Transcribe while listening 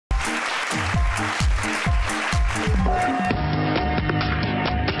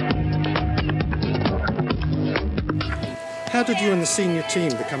How did you and the senior team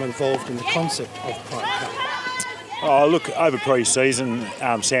become involved in the concept of Pride Cup? Oh, look, over pre-season,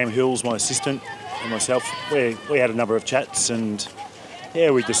 Sam Hill's my assistant and myself, we had a number of chats, and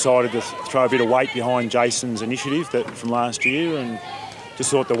we decided to throw a bit of weight behind Jason's initiative from last year, and just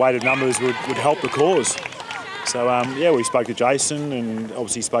thought the weighted numbers would help the cause. So we spoke to Jason and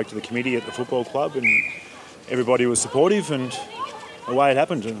obviously spoke to the committee at the football club, and everybody was supportive, and the way it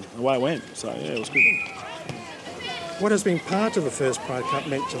happened and the way it went. So it was good. What has been part of the first Pride Cup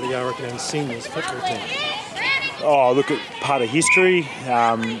meant to the Yarra Glen seniors football team? Oh, look, at part of history.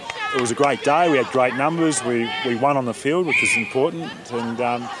 It was a great day. We had great numbers. We won on the field, which was important, and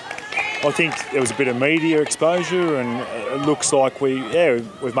I think there was a bit of media exposure, and it looks like we've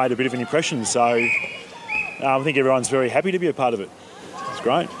made a bit of an impression. So I think everyone's very happy to be a part of it. It's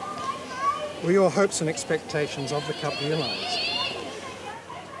great. Were your hopes and expectations of the Cup realised?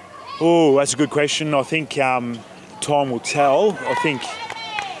 Oh, that's a good question. I think time will tell. I think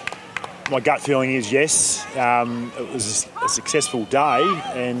my gut feeling is yes. It was a successful day,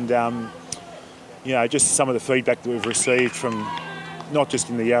 and just some of the feedback that we've received from not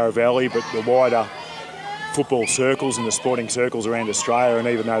just in the Yarra Valley, but the wider football circles and the sporting circles around Australia and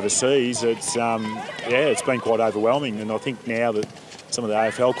even overseas, it's been quite overwhelming. And I think now that some of the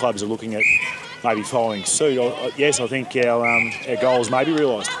AFL clubs are looking at maybe following suit, yes, I think our goals may be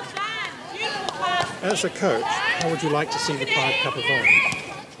realised. As a coach, how would you like to see the Pride Cup evolve?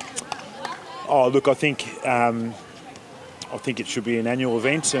 Oh, look, I think it should be an annual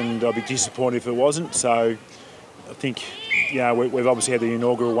event, and I'd be disappointed if it wasn't. So I think, we've obviously had the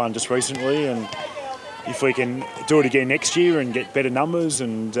inaugural one just recently, and if we can do it again next year and get better numbers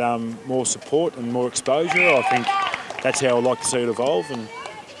and more support and more exposure, I think that's how I'd like to see it evolve, and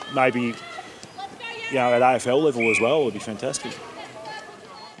maybe at AFL level as well would be fantastic.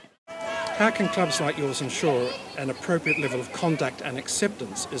 How can clubs like yours ensure an appropriate level of conduct and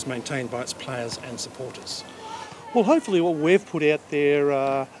acceptance is maintained by its players and supporters? Well, hopefully what we've put out there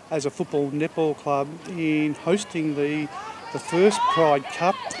as a football netball club in hosting the first Pride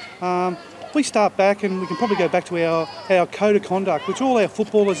Cup, we start back, and we can probably go back to our code of conduct, which all our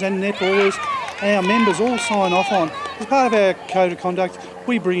footballers and netballers, our members all sign off on. As part of our code of conduct,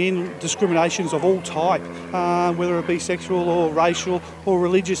 we bring in discriminations of all type, whether it be sexual or racial or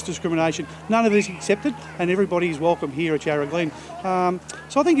religious discrimination. None of this is accepted, and everybody is welcome here at Yarra Glen.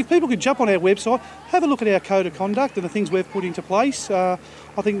 So I think if people could jump on our website, have a look at our code of conduct and the things we've put into place, I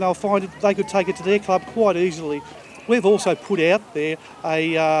think they'll find they could take it to their club quite easily. We've also put out there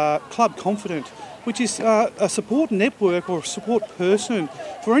a club confidant, which is a support network or a support person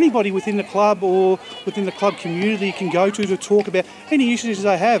for anybody within the club or within the club community can go to talk about any issues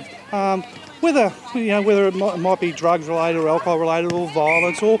they have, whether it might be drugs related or alcohol related or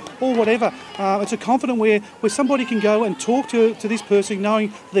violence or whatever. It's a confidant where somebody can go and talk to this person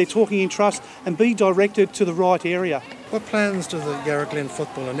knowing they're talking in trust and be directed to the right area. What plans do the Yarra Glen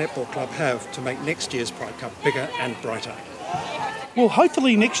Football and Netball Club have to make next year's Pride Cup bigger and brighter? Well,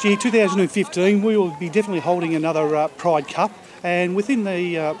 hopefully next year, 2015, we will be definitely holding another Pride Cup, and within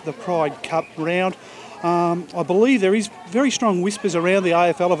the Pride Cup round, I believe there is very strong whispers around the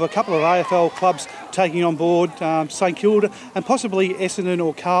AFL of a couple of AFL clubs taking on board St Kilda and possibly Essendon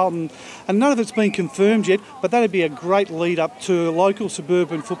or Carlton, and none of it's been confirmed yet, but that'd be a great lead up to local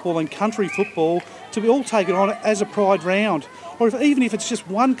suburban football and country football to be all taken on as a Pride round, or even if it's just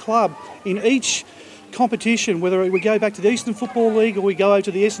one club in each competition, whether we go back to the Eastern Football League or we go over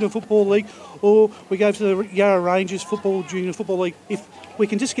to the Essendon Football League or we go to the Yarra Rangers Junior Football League, if we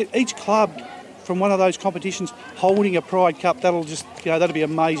can just get each club from one of those competitions holding a Pride Cup, that'll be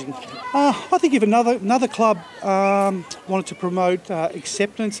amazing. I think if another club wanted to promote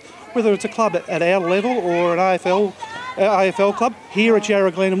acceptance, whether it's a club at our level or an AFL club here at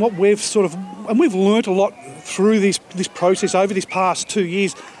Yarra Glen, and what we've learnt a lot through this process over this past 2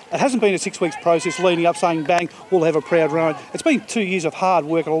 years. It hasn't been a 6 weeks process leading up saying, bang, we'll have a proud round. It's been 2 years of hard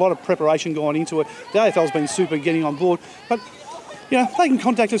work and a lot of preparation going into it. The AFL's been super getting on board. But, they can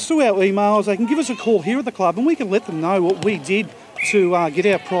contact us through our emails. They can give us a call here at the club and we can let them know what we did to get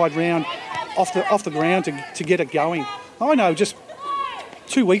our Pride round off the ground to get it going. I know just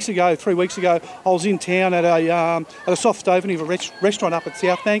 3 weeks ago, I was in town at a soft opening of a restaurant up at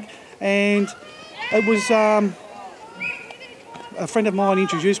South Bank, and it was... a friend of mine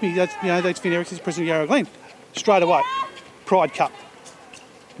introduced me, that's Finn Erickson, President of Yarra Glen. Straight away, Pride Cup.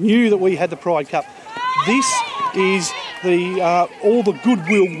 Knew that we had the Pride Cup. This is all the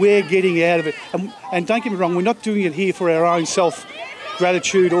goodwill we're getting out of it. And don't get me wrong, we're not doing it here for our own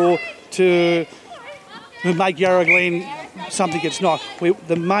self-gratitude or to make Yarra Glen something it's not.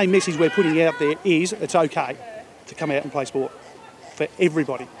 The main message we're putting out there is it's okay to come out and play sport for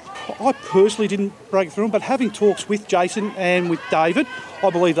everybody. I personally didn't break through them, but having talks with Jason and with David, I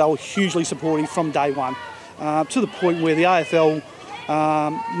believe they were hugely supportive from day one, to the point where the AFL,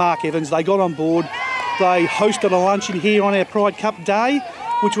 Mark Evans, they got on board. They hosted a luncheon here on our Pride Cup day,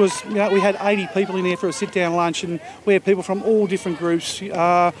 which was, we had 80 people in there for a sit-down lunch, and we had people from all different groups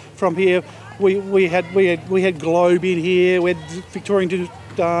from here. We had Globe in here, we had Victorian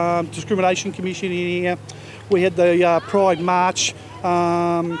Discrimination Commission in here, we had the Pride March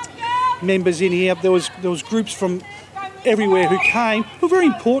members in here. There was groups from everywhere who came, who were very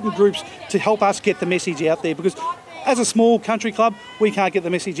important groups to help us get the message out there, because as a small country club, we can't get the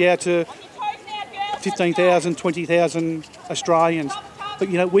message out to 15,000, 20,000 Australians.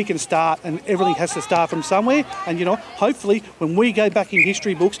 But, we can start, and everything has to start from somewhere. And, hopefully when we go back in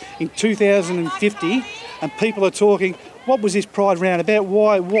history books in 2050 and people are talking, what was this Pride round about?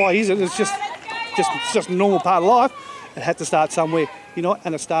 Why is it? It's just a normal part of life. It had to start somewhere,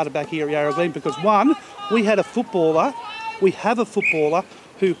 and it started back here at Yarra Glen because, one, we have a footballer who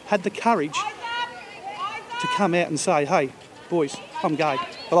had the courage to come out and say, hey, boys, I'm gay,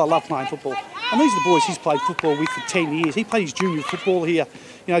 but I love playing football. And these are the boys he's played football with for 10 years. He played his junior football here.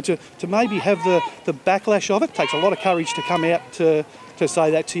 To maybe have the backlash of it takes a lot of courage to come out to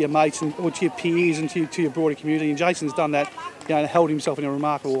say that to your mates or to your peers and to your broader community. And Jason's done that, and held himself in a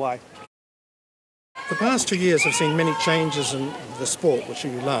remarkable way. The past 2 years have seen many changes in the sport, which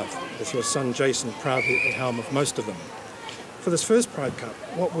you love, with your son Jason proudly at the helm of most of them. For this first Pride Cup,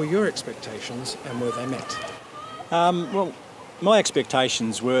 what were your expectations and were they met? Well, my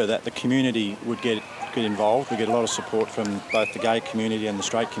expectations were that the community would get involved. We get a lot of support from both the gay community and the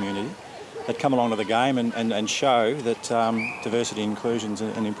straight community that come along to the game and show that diversity and inclusion is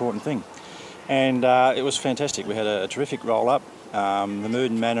an important thing. And it was fantastic. We had a terrific roll-up. The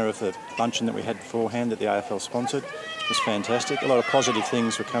mood and manner of the luncheon that we had beforehand that the AFL sponsored was fantastic. A lot of positive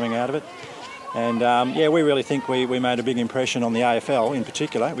things were coming out of it. And we really think we made a big impression on the AFL in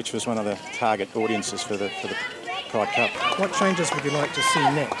particular, which was one of the target audiences for the Pride Cup. What changes would you like to see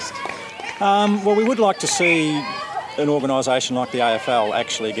next? Well, we would like to see an organisation like the AFL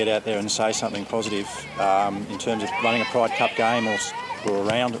actually get out there and say something positive in terms of running a Pride Cup game or a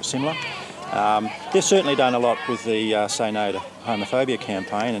round or similar. They've certainly done a lot with the Say No to Homophobia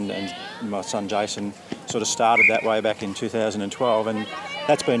campaign, and my son Jason sort of started that way back in 2012, and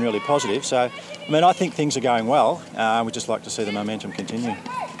that's been really positive. So, I think things are going well. We'd just like to see the momentum continue.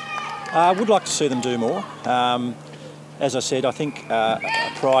 I would like to see them do more. As I said, I think a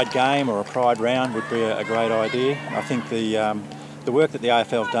Pride game or a Pride round would be a great idea. I think the work that the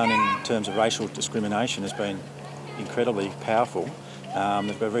AFL have done in terms of racial discrimination has been incredibly powerful. They've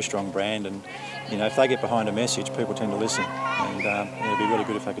got a very strong brand, and if they get behind a message, people tend to listen, and it'd be really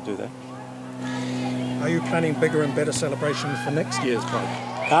good if they could do that. Are you planning bigger and better celebrations for next year's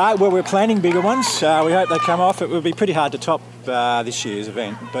Pride? Well, we're planning bigger ones. We hope they come off. It will be pretty hard to top this year's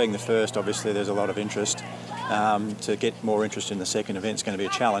event. Being the first, obviously, there's a lot of interest. To get more interest in the second event is going to be a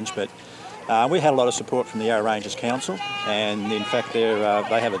challenge, but we had a lot of support from the Yarra Rangers Council, and in fact they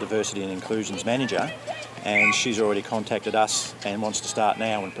have a diversity and inclusions manager, and she's already contacted us and wants to start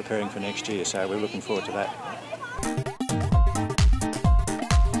now and preparing for next year, so we're looking forward to that.